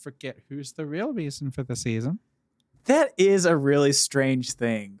 don't forget who's the real reason for the season. That is a really strange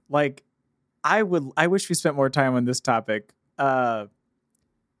thing. Like, I wish we spent more time on this topic.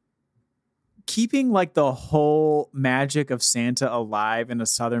 Keeping like the whole magic of Santa alive in a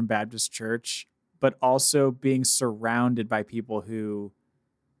Southern Baptist church, but also being surrounded by people who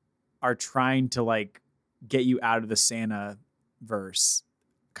are trying to like get you out of the Santa verse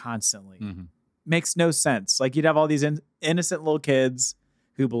constantly. Makes no sense. Like you'd have all these innocent little kids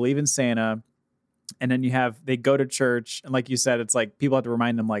who believe in Santa, and then they go to church, and like you said, it's like people have to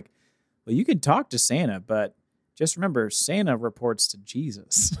remind them like, well, you can talk to Santa, but just remember Santa reports to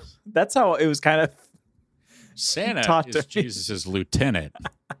Jesus. That's how it was kind of Santa is Jesus' lieutenant.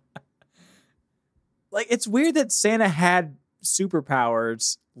 Like it's weird that Santa had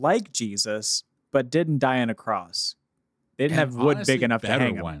superpowers like Jesus but didn't die on a cross. They didn't have wood big enough to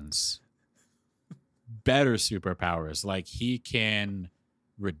hang him. Ones. Better superpowers. Like he can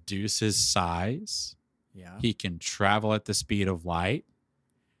reduce his size. Yeah. He can travel at the speed of light.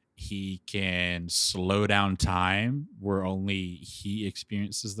 He can slow down time where only he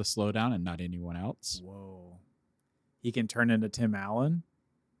experiences the slowdown and not anyone else. Whoa. He can turn into Tim Allen.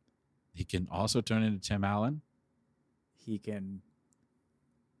 He can also turn into Tim Allen. He can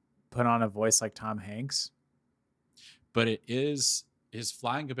put on a voice like Tom Hanks. But his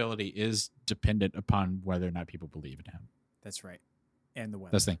flying ability is dependent upon whether or not people believe in him. That's right. And the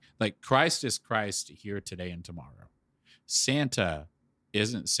weather. That's the thing. Like Christ is Christ here today and tomorrow. Santa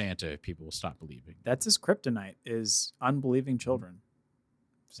isn't Santa if people will stop believing. That's his kryptonite, is unbelieving children.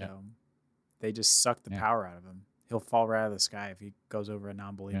 So they just suck the power out of him. He'll fall right out of the sky if he goes over a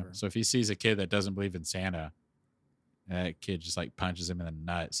non-believer. So if he sees a kid that doesn't believe in Santa, that kid just like punches him in the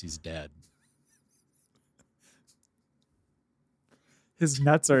nuts, he's dead. His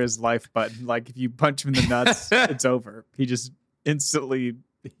nuts are his life button. Like if you punch him in the nuts, it's over. He just instantly,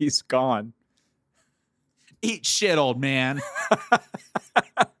 he's gone. Eat shit, old man.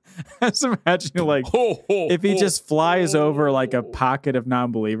 I was imagining like if he just flies over like a pocket of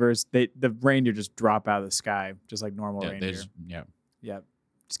non-believers, the reindeer just drop out of the sky, just like normal reindeer. Just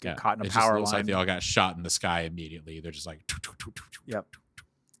get caught in a power line. Looks like they all got shot in the sky immediately. They're just like.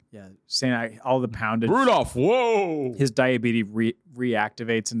 Yeah, saying all the poundage. Rudolph, whoa! His diabetes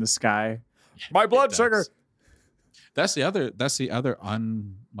reactivates in the sky. My blood sugar. That's the other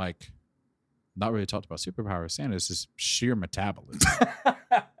like not really talked about superpower of Santa is his sheer metabolism.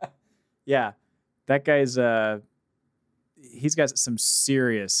 Yeah, that guy's he's got some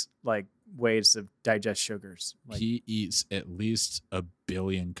serious like ways to digest sugars. Like, he eats at least 1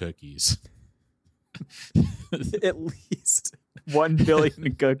 billion cookies. At least 1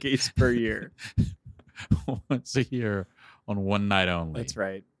 billion cookies per year. Once a year on one night only. That's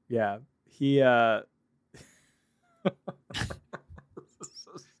right. Yeah. He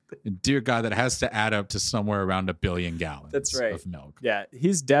dear God, that has to add up to somewhere around 1 billion gallons. That's right. Of milk. Yeah,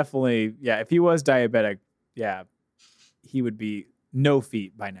 he's definitely if he was diabetic, he would be no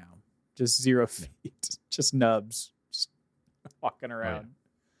feet by now. Just 0 feet. Just nubs. Just walking around.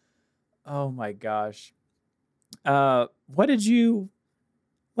 Oh my gosh. What did you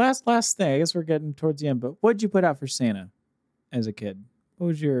last thing? I guess we're getting towards the end, but what did you put out for Santa as a kid? What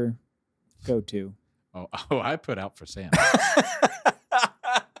was your go-to? Oh, I put out for Santa.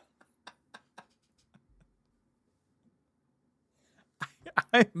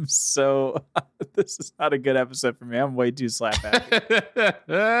 I'm so this is not a good episode for me. I'm way too slap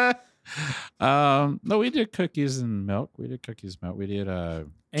happy. No, we did cookies and milk. We did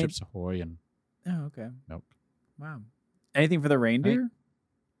Chips Ahoy and milk. Wow. Anything for the reindeer?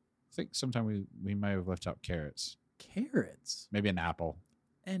 I think sometime we might have left out carrots. Carrots? Maybe an apple.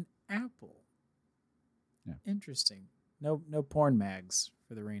 An apple. Yeah. Interesting. No porn mags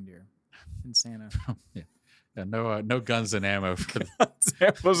for the reindeer in Santa. Yeah, no guns and ammo for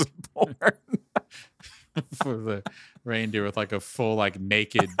Santa's porn. For the reindeer with like a full like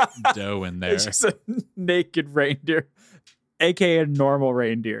naked doe in there. It's just a naked reindeer, aka a normal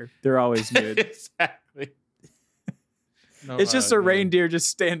reindeer. They're always nude. Exactly. No, it's just a reindeer just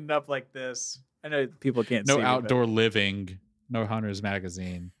standing up like this. I know people can't see. No outdoor living. No Hunter's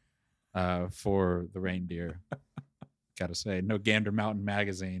magazine for the reindeer. Gotta say, no Gander Mountain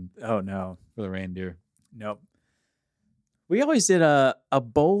magazine. Oh no, for the reindeer. Nope. We always did a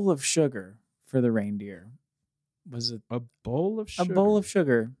bowl of sugar for the reindeer. Was it A bowl of sugar? A bowl of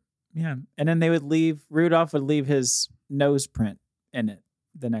sugar. Yeah. And then Rudolph would leave his nose print in it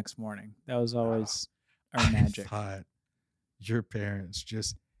the next morning. That was always our magic. I thought your parents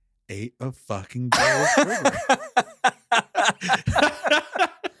just ate a fucking bowl of sugar.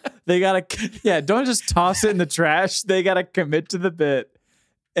 They gotta, don't just toss it in the trash. They gotta commit to the bit.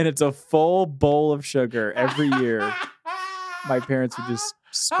 And it's a full bowl of sugar every year. My parents would just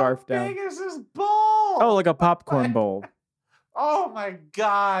scarf down. How big is this bowl? Oh, like a popcorn bowl. Oh my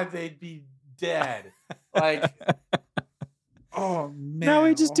God, they'd be dead. Like, oh man. Now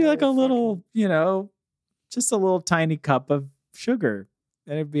we just do like a little, just a little tiny cup of sugar.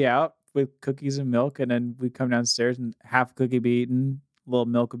 And it'd be out with cookies and milk. And then we'd come downstairs and half a cookie be eaten, a little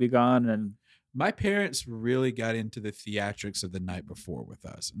milk would be gone. And my parents really got into the theatrics of the night before with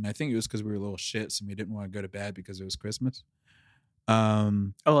us. And I think it was because we were little shits and we didn't want to go to bed because it was Christmas.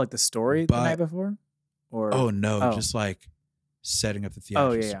 Like the story the night before? Or just like setting up the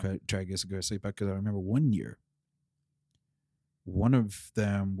theatrics to try to get us to go to sleep. Because I remember one year, one of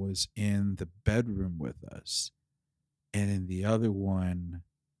them was in the bedroom with us, and then the other one,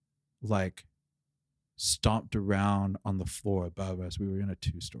 like, stomped around on the floor above us. We were in a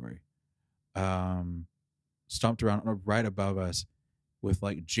 2-story. Stomped around right above us with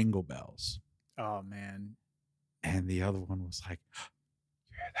like jingle bells. Oh man. And the other one was like,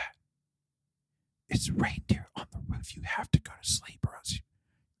 you hear that? It's reindeer on the roof. You have to go to sleep or else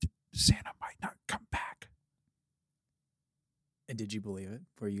Santa might not come back. And did you believe it?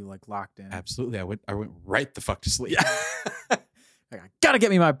 Were you like locked in? Absolutely. I went right the fuck to sleep. Like, I gotta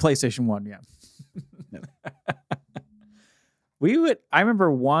get me my PlayStation 1. Yeah. I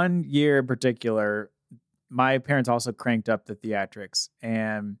remember one year in particular, my parents also cranked up the theatrics.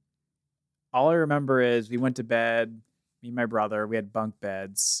 And all I remember is we went to bed, me and my brother, we had bunk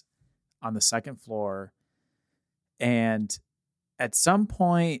beds on the second floor. And at some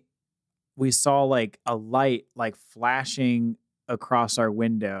point we saw like a light like flashing across our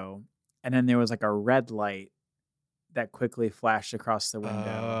window. And then there was like a red light that quickly flashed across the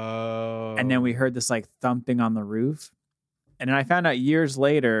window. And then we heard this like thumping on the roof. And then I found out years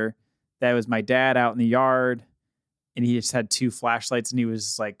later that it was my dad out in the yard and he just had 2 flashlights and he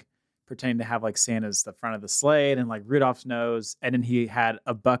was like pretending to have like Santa's the front of the sleigh and like Rudolph's nose. And then he had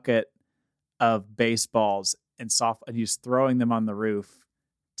a bucket of baseballs and he was throwing them on the roof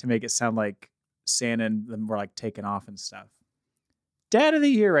to make it sound like Santa and them were like taking off and stuff. Dad of the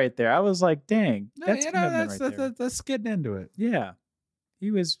year right there. I was like, dang, that's getting into it. Yeah. He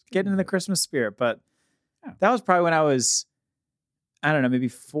was getting in the Christmas spirit, but that was probably when I was, I don't know, maybe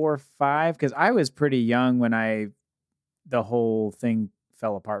 4 or 5, because I was pretty young when the whole thing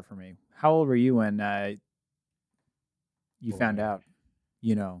fell apart for me. How old were you when you found out?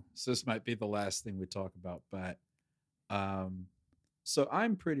 So this might be the last thing we talk about, but so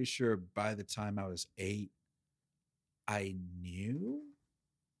I'm pretty sure by the time I was 8, I knew,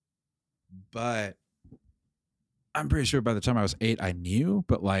 but I'm pretty sure by the time I was 8, I knew,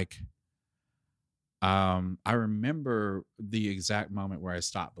 but like, I remember the exact moment where I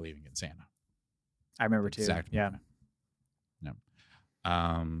stopped believing in Santa. I remember too. Exactly. Yeah. No.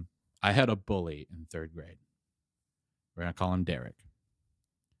 I had a bully in 3rd grade. We're going to call him Derek.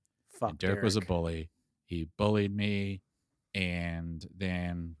 Fuck, Derek was a bully. He bullied me. And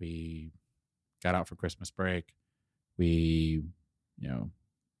then we got out for Christmas break. We,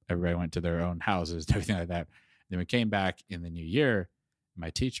 everybody went to their own houses, everything like that. Then we came back in the new year. My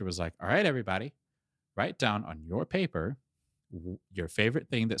teacher was like, all right, everybody, write down on your paper your favorite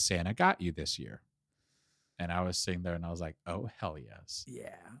thing that Santa got you this year. And I was sitting there and I was like, oh, hell yes.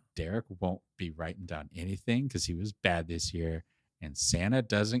 Yeah. Derek won't be writing down anything because he was bad this year. And Santa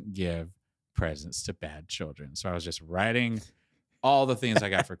doesn't give presents to bad children. So I was just writing all the things I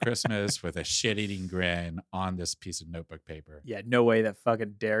got for Christmas with a shit-eating grin on this piece of notebook paper. Yeah, no way that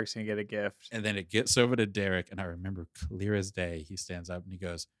fucking Derek's going to get a gift. And then it gets over to Derek, and I remember clear as day, he stands up and he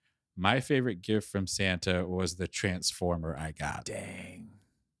goes, my favorite gift from Santa was the Transformer I got. Dang.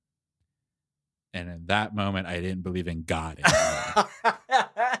 And in that moment, I didn't believe in God anymore.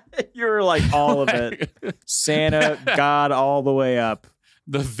 You were like all of it. Santa, God, all the way up.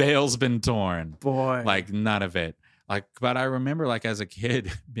 The veil's been torn. Boy. Like, none of it. Like, but I remember, like, as a kid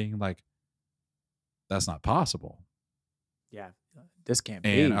being like, that's not possible. Yeah, this can't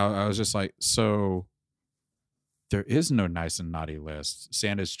be. And I was just like, so there is no nice and naughty list.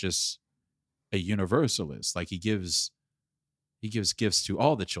 Santa's just a universalist. Like, he gives gifts to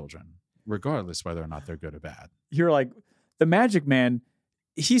all the children, regardless whether or not they're good or bad. You're like, the Magic Man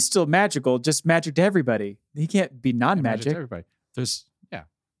he's still magical, just magic to everybody. He can't be non-magic. To everybody. That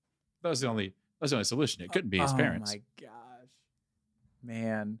was the only solution. It couldn't be his parents. Oh my gosh,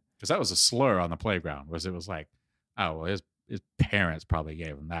 man. Because that was a slur on the playground. It was like, oh well, his parents probably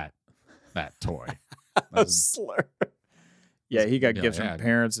gave him that toy. A slur. Yeah, he got gifts from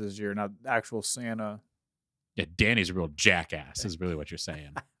parents this year, not actual Santa. Yeah, Danny's a real jackass, is really what you're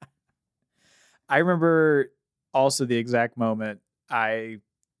saying. I remember also the exact moment I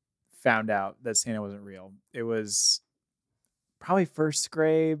found out that Santa wasn't real. It was probably first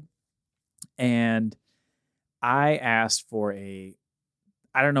grade, and I asked for I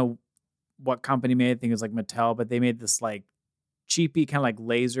don't know what company made it. I think it was like Mattel, but they made this like cheapy kind of like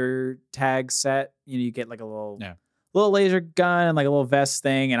laser tag set. You get like a little laser gun and like a little vest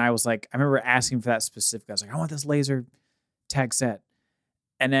thing. And I was like, I remember asking for that specific. I was like, I want this laser tag set.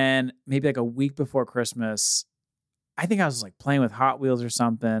 And then maybe like a week before Christmas, I think I was like playing with Hot Wheels or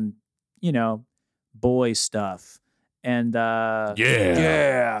something, boy stuff. And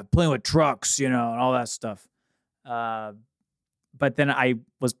playing with trucks, and all that stuff. But then I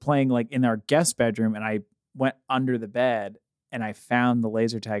was playing like in our guest bedroom, and I went under the bed and I found the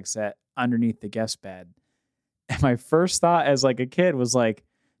laser tag set underneath the guest bed. And my first thought as like a kid was like,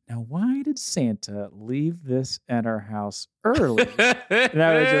 now why did Santa leave this at our house early? And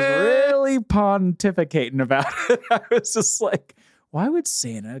I was just really pontificating about it. I was just like, why would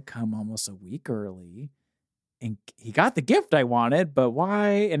Santa come almost a week early? And he got the gift I wanted, but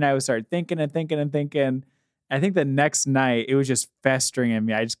why? And I started thinking and thinking and thinking. I think the next night it was just festering in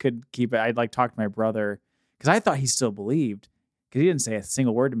me. I just couldn't keep it. I'd like talk to my brother because I thought he still believed because he didn't say a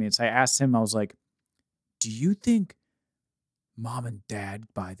single word to me. And so I asked him, I was like, do you think Mom and Dad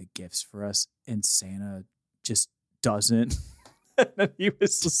buy the gifts for us and Santa just doesn't? And he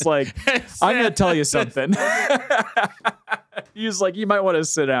was just like, I'm going to tell you something. He was like, you might want to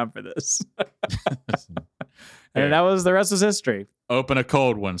sit down for this. And that was the rest is history. Open a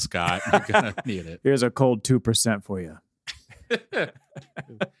cold one, Scott. You're going to need it. Here's a cold 2% for you.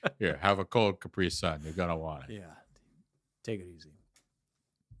 Here, have a cold Capri Sun. You're going to want it. Yeah. Take it easy.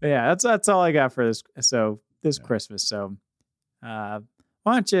 But yeah, that's all I got for this. So this Christmas. So why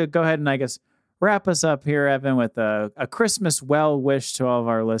don't you go ahead and I guess wrap us up here, Evan, with a Christmas well wish to all of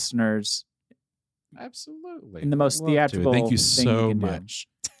our listeners. Absolutely. In the most theatrical. Thank you so much.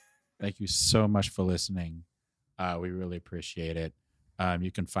 Thank you so much for listening. We really appreciate it.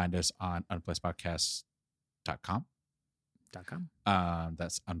 You can find us on unblessedpodcast.com.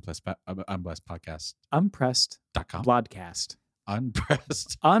 That's unblessedpodcast. Unpressed.com. Blodcast.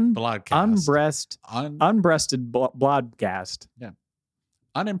 Unpressed. Blodcast. Unbreasted blodcast. Yeah.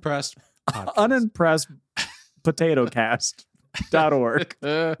 Unimpressed. Unimpressed potatocast.org.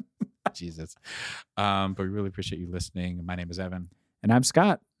 Jesus. But we really appreciate you listening. My name is Evan. And I'm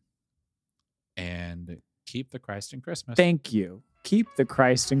Scott. And keep the Christ in Christmas. Thank you. Keep the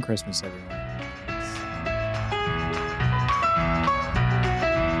Christ in Christmas, everyone.